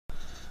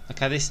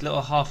Okay, this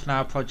little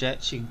half-an-hour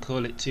project, you can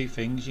call it two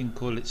things. You can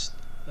call it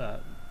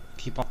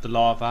keep off the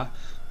lava,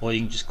 or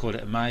you can just call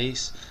it a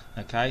maze.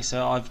 Okay,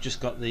 so I've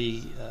just got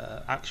the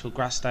actual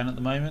grass down at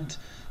the moment.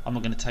 I'm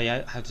not going to tell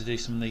you how to do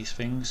some of these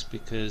things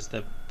because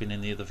they've been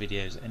in the other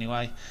videos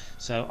anyway.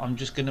 So I'm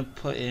just going to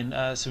put in,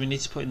 so we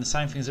need to put in the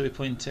same things that we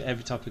put into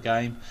every type of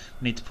game.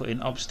 We need to put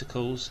in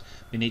obstacles,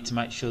 we need to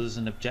make sure there's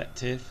an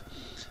objective.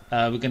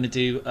 We're going to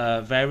do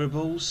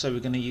variables, so we're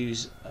going to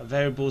use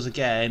variables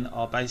again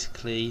are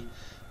basically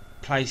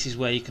places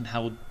where you can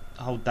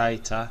hold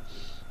data.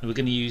 And we're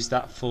going to use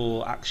that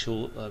for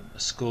actual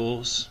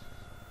scores.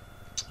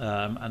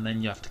 And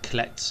then you have to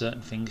collect certain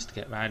things to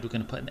get around. We're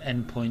going to put an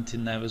endpoint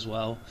in there as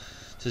well.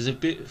 So there's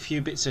a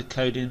few bits of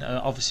coding.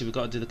 Obviously we've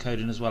got to do the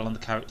coding as well on the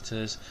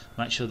characters,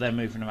 make sure they're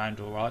moving around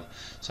alright.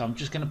 So I'm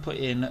just going to put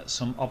in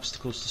some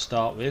obstacles to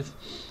start with.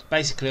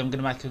 Basically I'm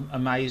going to make a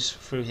maze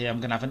through here. I'm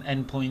going to have an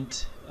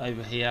endpoint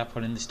over here,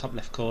 put in this top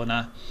left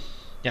corner.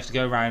 You have to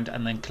go around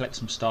and then collect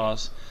some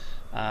stars.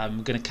 We're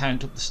going to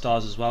count up the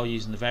stars as well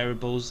using the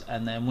variables,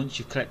 and then once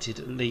you've collected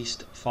at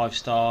least 5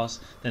 stars,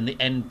 then the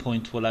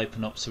endpoint will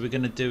open up. So we're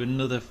going to do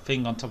another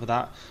thing on top of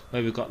that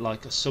where we've got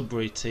like a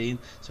subroutine,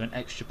 so an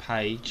extra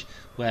page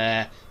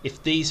where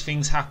if these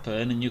things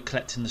happen and you're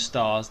collecting the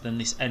stars, then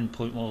this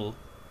endpoint will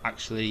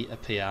actually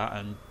appear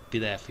and be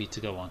there for you to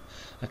go on.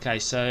 Okay,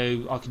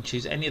 so I can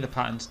choose any of the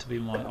patterns to be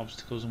my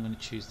obstacles. I'm going to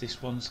choose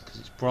this one because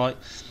it's bright.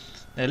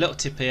 A little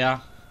tip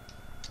here,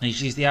 you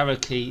use the arrow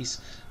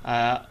keys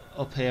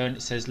up here, and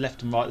it says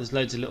left and right. There's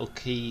loads of little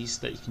keys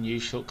that you can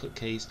use, shortcut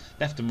keys,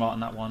 left and right on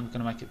that one. I'm going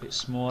to make it a bit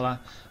smaller,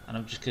 and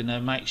I'm just going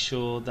to make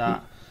sure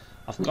that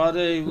I've got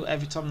to,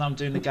 every time that I'm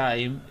doing the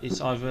game, it's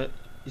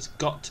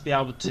got to be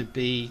able to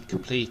be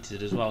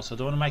completed as well. So I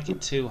don't want to make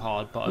it too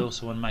hard, but I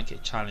also want to make it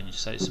a challenge.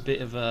 So it's a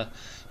bit of a,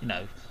 you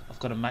know, I've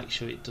got to make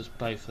sure it does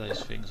both of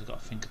those things. I've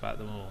got to think about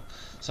them all.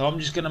 So I'm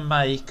just going to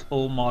make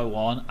all my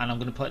one, and I'm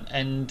going to put an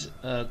end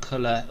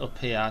colour up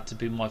here to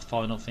be my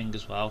final thing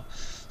as well.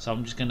 So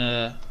I'm just going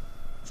to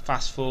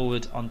fast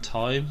forward on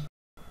time.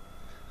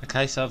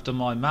 Okay, so I've done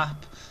my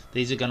map.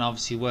 These are going to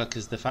obviously work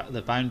as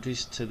the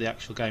boundaries to the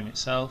actual game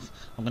itself.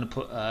 I'm going to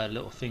put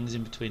little things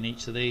in between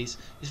each of these.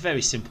 It's a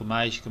very simple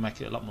maze. You can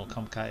make it a lot more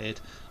complicated.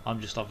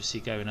 I'm just obviously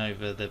going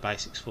over the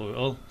basics for it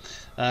all.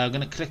 I'm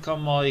going to click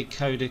on my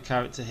Kodu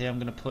character here. I'm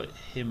going to put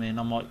him in.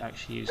 I might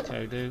actually use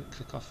Kodu.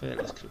 Click off it.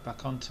 Let's click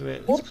back onto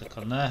it. Let's click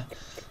on there.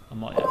 I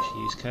might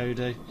actually use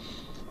Kodu.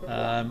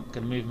 I'm going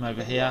to move him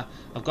over here.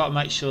 I've got to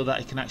make sure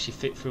that it can actually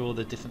fit through all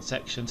the different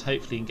sections.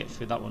 Hopefully you can get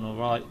through that one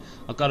alright.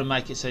 I've got to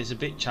make it so it's a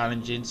bit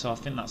challenging, so I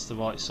think that's the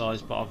right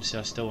size, but obviously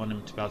I still want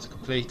him to be able to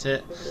complete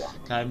it.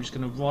 Okay, I'm just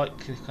going to right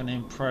click on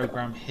him,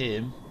 program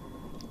him.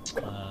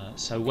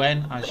 So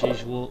when, as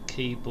usual,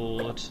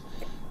 keyboard,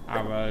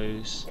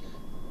 arrows,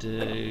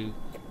 do,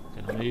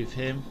 I'm going to move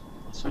him.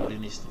 That's all he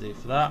needs to do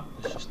for that.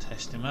 Let's just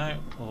test him out.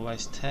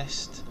 Always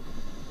test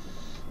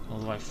all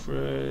the way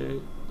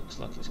through. Looks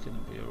like it's going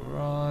to be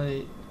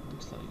alright.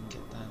 Looks like you can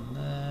get down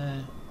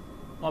there.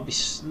 Might be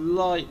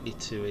slightly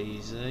too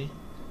easy,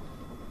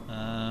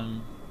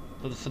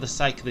 but for the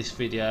sake of this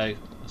video,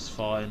 that's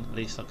fine. At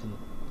least I can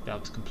be able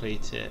to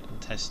complete it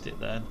and test it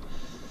then.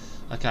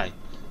 Okay,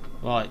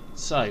 right.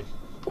 So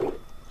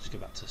let's go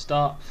back to the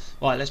start.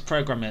 Right, let's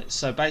program it.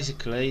 So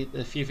basically,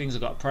 the few things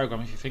I've got to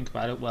program. If you think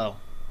about it, well,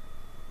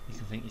 you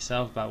can think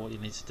yourself about what you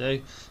need to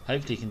do.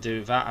 Hopefully, you can do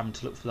without having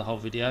to look for the whole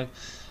video.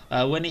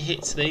 When he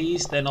hits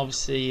these, then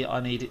obviously I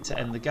need it to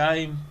end the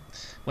game.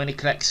 When he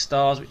collects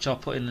stars, which I'll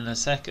put in a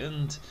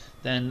second,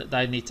 then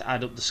they need to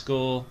add up the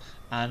score.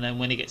 And then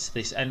when he gets to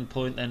this end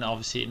point, then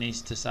obviously it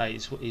needs to say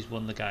he's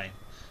won the game.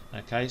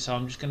 Okay, so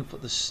I'm just going to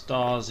put the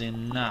stars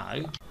in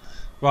now.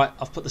 Right,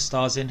 I've put the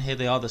stars in. Here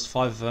they are. There's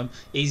 5 of them.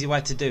 Easy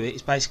way to do it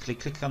is basically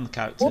click on the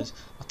characters.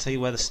 I'll tell you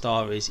where the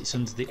star is. It's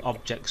under the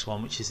objects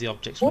one, which is the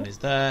objects one is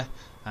there.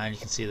 And you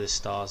can see the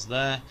stars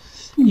there.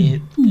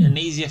 An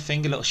easier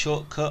thing, a little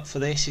shortcut for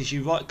this is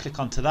you right click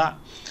onto that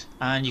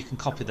and you can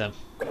copy them.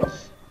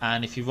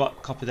 And if you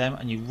copy them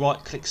and you right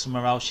click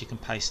somewhere else, you can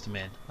paste them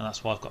in. And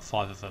that's why I've got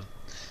 5 of them.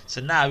 So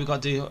now we've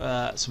got to do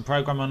some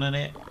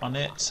programming on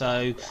it.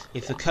 So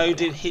if the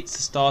Kodu hits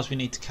the stars, we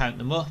need to count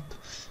them up.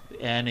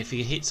 And if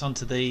he hits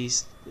onto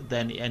these,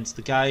 then it ends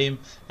the game,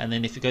 and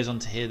then if it goes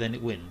onto here, then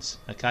it wins.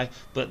 Okay,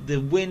 but the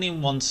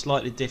winning one's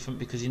slightly different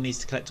because he needs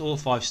to collect all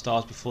 5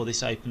 stars before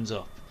this opens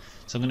up.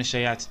 So I'm going to show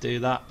you how to do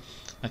that.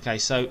 Okay,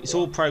 so it's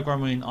all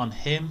programming on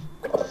him.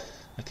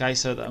 Okay,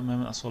 so at the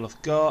moment that's all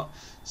I've got.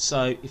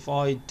 So if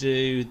I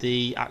do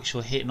the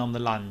actual hitting on the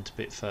land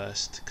bit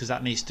first, because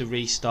that needs to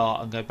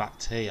restart and go back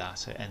to here,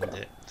 so end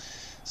it.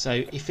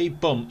 So if he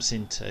bumps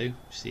into,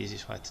 which is the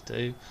easiest way to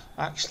do,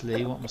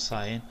 actually what I'm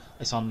saying,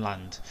 it's on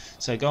land.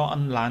 So go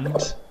on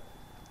land.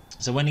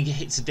 So when he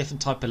hits a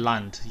different type of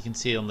land, you can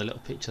see on the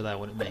little picture there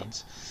what it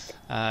means.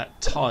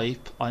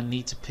 Type, I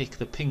need to pick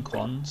the pink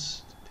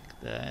ones.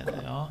 There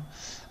they are.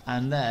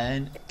 And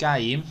then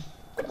game.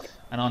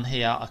 And on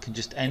here I can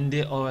just end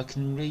it, or I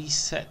can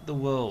reset the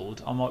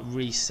world. I might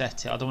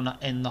reset it. I don't want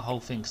to end the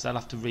whole thing because they'll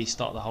have to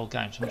restart the whole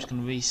game. So I'm just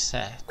going to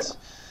reset.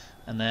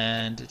 and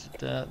then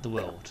the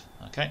world.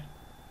 Okay,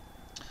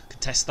 can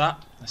test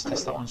that. Let's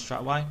test that one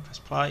straight away. Press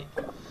play.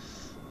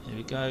 Here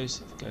it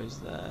goes. If it goes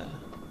there,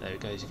 there it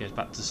goes. It goes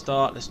back to the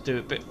start. Let's do it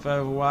a bit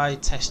further away.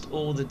 Test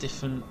all the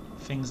different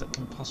things that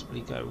can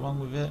possibly go wrong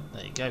with it.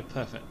 There you go.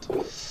 Perfect.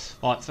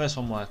 Right, first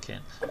one working.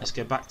 Let's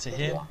go back to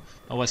him.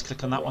 Always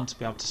click on that one to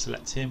be able to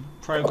select him.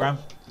 Program.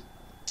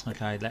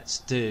 Okay, let's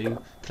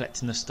do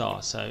collecting the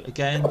stars. So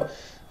again,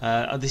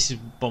 this is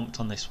bumped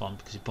on this one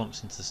because it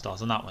bumps into the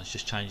stars, and that one's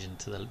just changing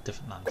to the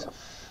different lands.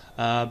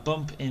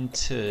 Bump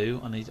into,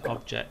 I need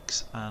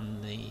objects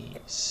and the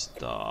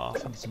star. I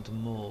think it's under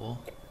more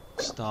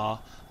star.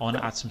 I want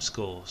to add some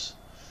scores.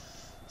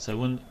 So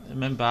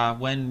remember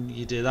when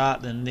you do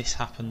that, then this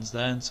happens.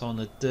 Then so I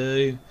want to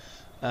do.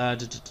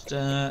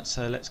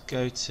 So let's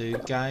go to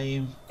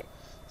game,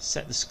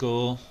 set the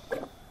score.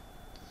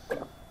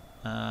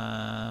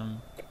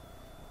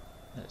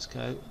 Let's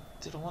go.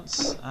 Did I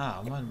want?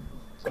 I might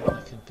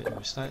making a bit of a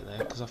mistake there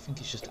because I think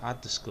it's just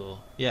add the score.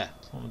 Yeah,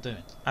 that's what I'm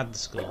doing. Add the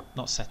score,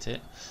 not set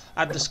it.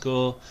 Add the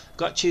score.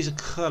 Got to choose a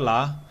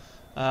colour.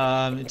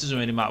 It doesn't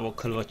really matter what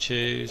colour I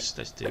choose.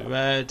 Let's do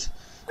red,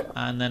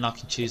 and then I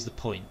can choose the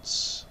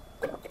points.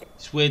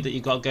 It's weird that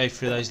you've got to go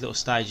through those little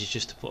stages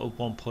just to put a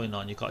 1 point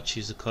on. You've got to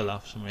choose the colour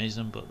for some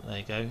reason, but there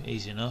you go,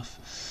 easy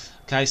enough.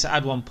 Okay, so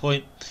add 1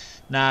 point.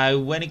 Now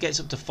when it gets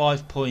up to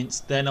 5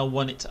 points, then I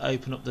want it to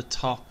open up the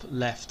top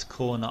left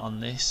corner on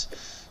this.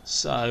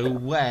 So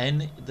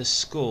when the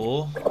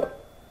score,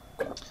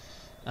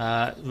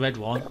 red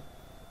one,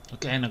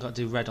 again I've got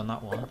to do red on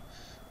that one,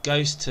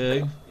 goes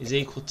to, is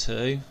equal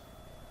to,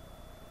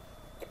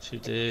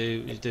 should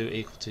do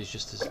equal to is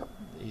just as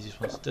easiest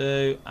one to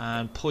do,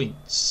 and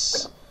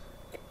points,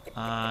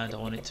 and I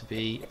want it to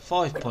be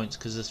 5 points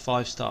because there's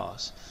 5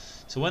 stars.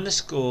 So when the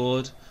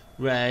scored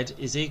red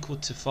is equal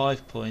to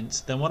 5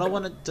 points, then what I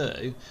want to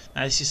do,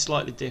 now this is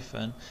slightly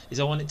different, is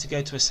I want it to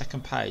go to a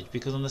second page,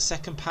 because on the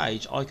second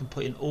page I can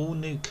put in all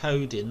new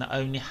code in that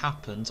only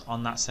happens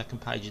on that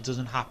second page. It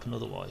doesn't happen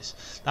otherwise.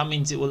 That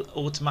means it will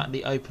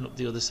automatically open up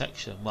the other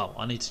section. Well,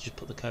 I need to just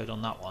put the code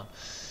on that one.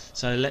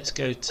 So let's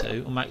go to,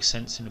 it'll make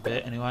sense in a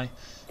bit anyway,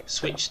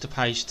 switch to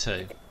page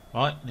 2,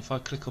 right? And if I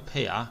click up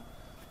here,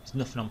 there's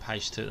nothing on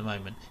page 2 at the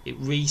moment. It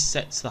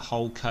resets the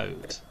whole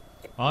code.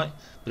 Right,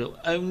 but it'll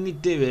only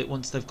do it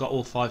once they've got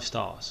all 5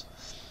 stars.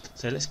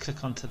 So let's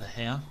click onto the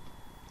here.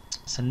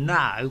 So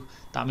now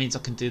that means I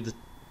can do the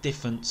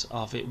difference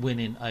of it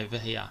winning over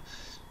here.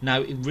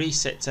 Now it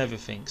resets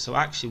everything. So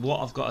actually what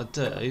I've got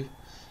to do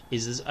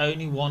is there's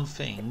only one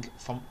thing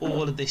from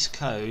all of this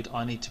code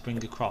I need to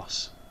bring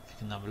across. If you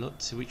can have a look,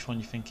 see which one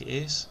you think it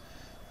is.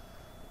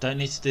 Don't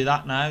need to do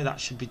that now, that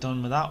should be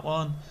done with that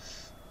one.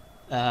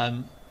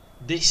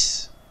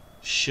 This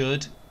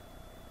should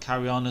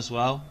carry on as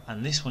well,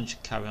 and this one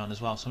should carry on as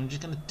well. So I'm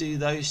just going to do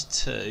those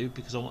two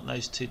because I want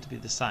those two to be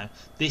the same.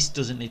 This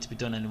doesn't need to be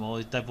done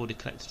anymore, they've already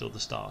collected all the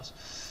stars.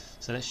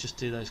 So let's just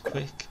do those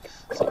quick.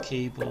 So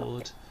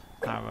keyboard,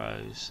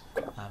 arrows,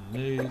 and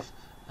move,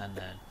 and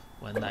then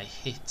when they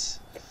hit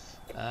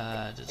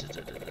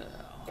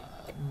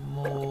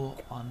more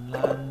on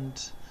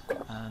land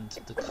and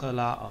the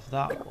colour of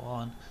that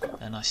one,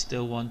 then I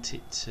still want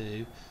it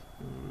to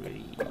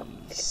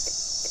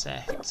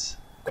reset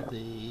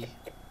the,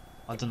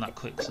 I've done that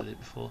quick because I did it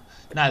before.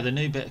 Now the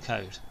new bit of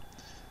code.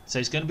 So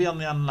it's going to be on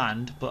the on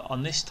land, but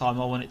on this time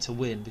I want it to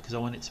win because I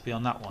want it to be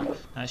on that one.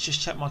 Now let's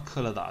just check my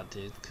colour that I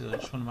did because I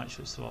just want to make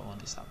sure it's the right one.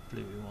 It's that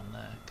bluey one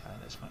there. Okay,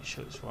 let's make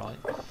sure it's right.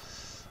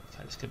 Okay,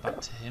 let's go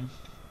back to him.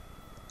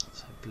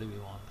 So bluey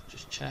one,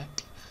 just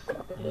check.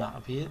 And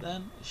that'll be it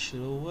then. It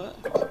should all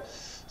work.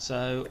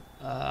 So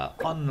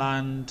on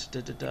land,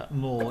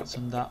 more, it's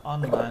under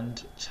on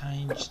land,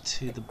 change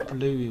to the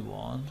bluey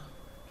one.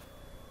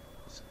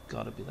 It's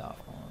got to be that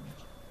one.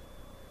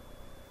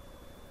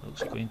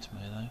 Looks green to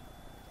me though.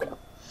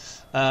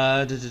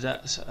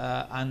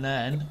 And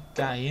then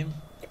game,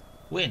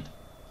 win.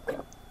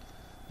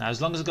 Now as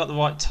long as I've got the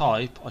right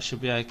type I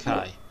should be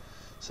okay.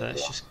 So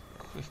let's just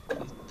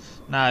quickly,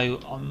 now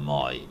I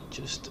might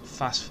just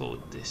fast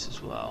forward this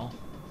as well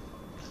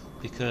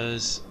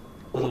because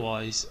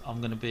otherwise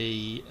I'm going to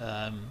be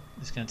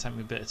it's going to take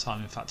me a bit of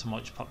time. In fact I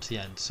might just pop to the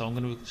end, so I'm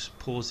going to just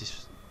pause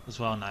this as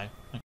well now.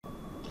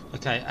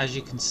 Okay, as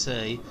you can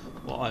see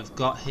what I've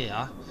got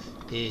here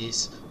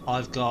is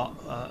I've got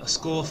a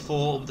score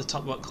 4 up the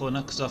top right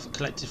corner because I've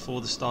collected 4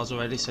 of the stars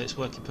already, so it's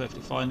working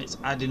perfectly fine. It's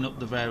adding up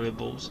the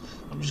variables.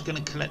 I'm just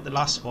going to collect the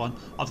last one.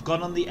 I've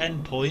gone on the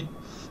endpoint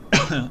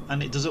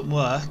and it doesn't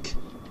work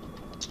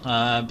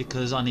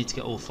because I need to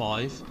get all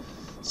 5.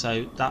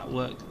 So that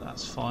worked,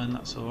 that's fine,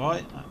 that's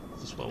alright.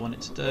 That's what I want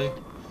it to do.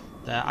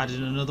 They're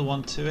adding another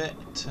one to it.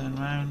 Turn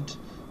around.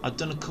 I've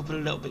done a couple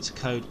of little bits of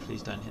code,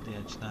 please don't hit the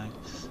edge now.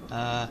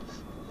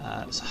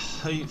 So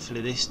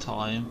hopefully this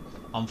time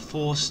on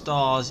 4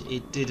 stars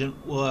it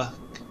didn't work.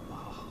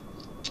 Oh,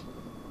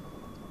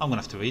 I'm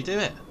gonna have to redo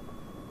it.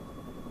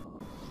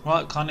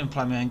 Right, can't even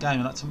play my own game,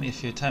 and that took me a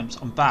few attempts.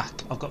 I'm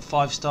back, I've got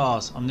 5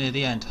 stars, I'm near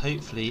the end.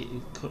 Hopefully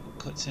it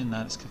cuts in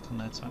now. Let's click on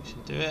there to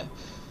actually do it.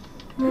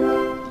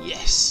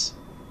 Yes!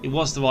 it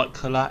was the right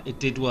colour, it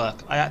did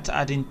work. I had to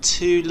add in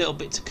 2 little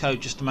bits of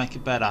code just to make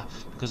it better,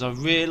 because I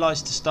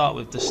realised to start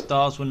with the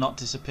stars were not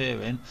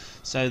disappearing.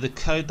 So the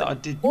code that I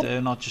did do,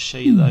 and I'll just show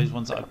you those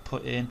ones that I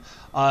put in,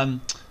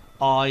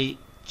 I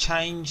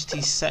changed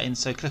his settings.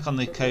 So click on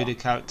the Kodu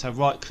character,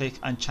 right click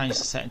and change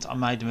the settings. I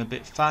made him a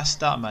bit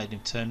faster, I made him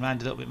turn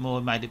around a little bit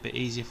more, made it a bit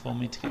easier for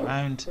me to get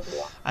around.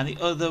 And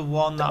the other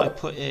one that I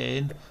put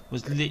in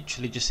was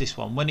literally just this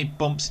one. When he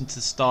bumps into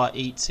the star, it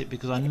eats it,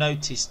 because I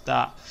noticed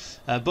that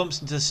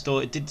bumps into the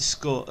star, it did the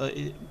score.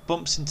 It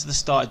bumps into the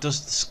star, it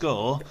does the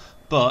score,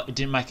 but it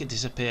didn't make it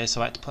disappear,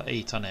 so I had to put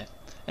eat on it.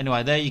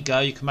 Anyway, there you go.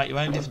 You can make your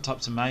own different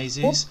types of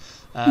mazes.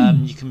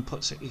 You can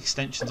put some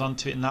extensions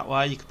onto it in that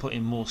way. You can put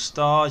in more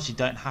stars. You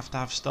don't have to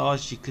have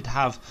stars. You could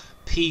have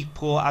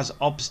people as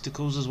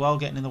obstacles as well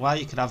getting in the way.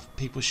 You could have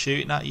people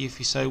shooting at you if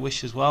you so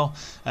wish as well.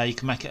 You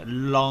can make it a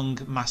long,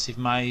 massive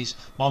maze.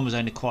 Mine was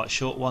only quite a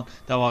short one.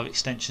 There are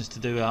extensions to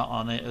do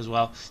on it as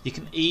well. You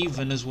can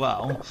even as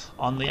well,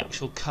 on the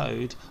actual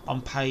code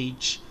on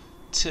page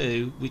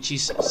 2, which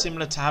is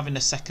similar to having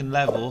a second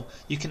level,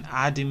 you can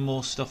add in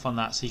more stuff on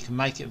that, so you can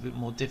make it a bit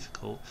more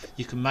difficult.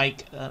 You can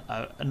make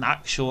an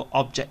actual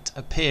object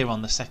appear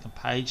on the second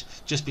page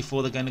just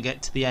before they're going to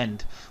get to the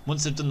end.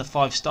 Once they've done the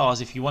 5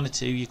 stars, if you wanted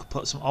to, you could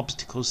put some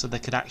obstacles so they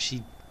could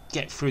actually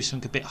get through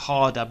something a bit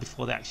harder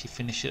before they actually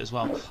finish it as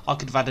well. I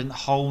could have added a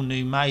whole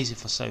new maze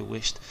if I so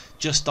wished,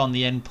 just on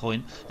the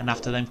endpoint and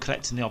after them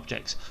collecting the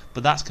objects,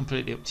 but that's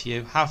completely up to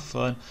you. Have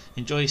fun,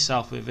 enjoy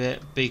yourself with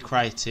it, be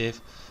creative.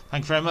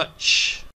 Thank you very much.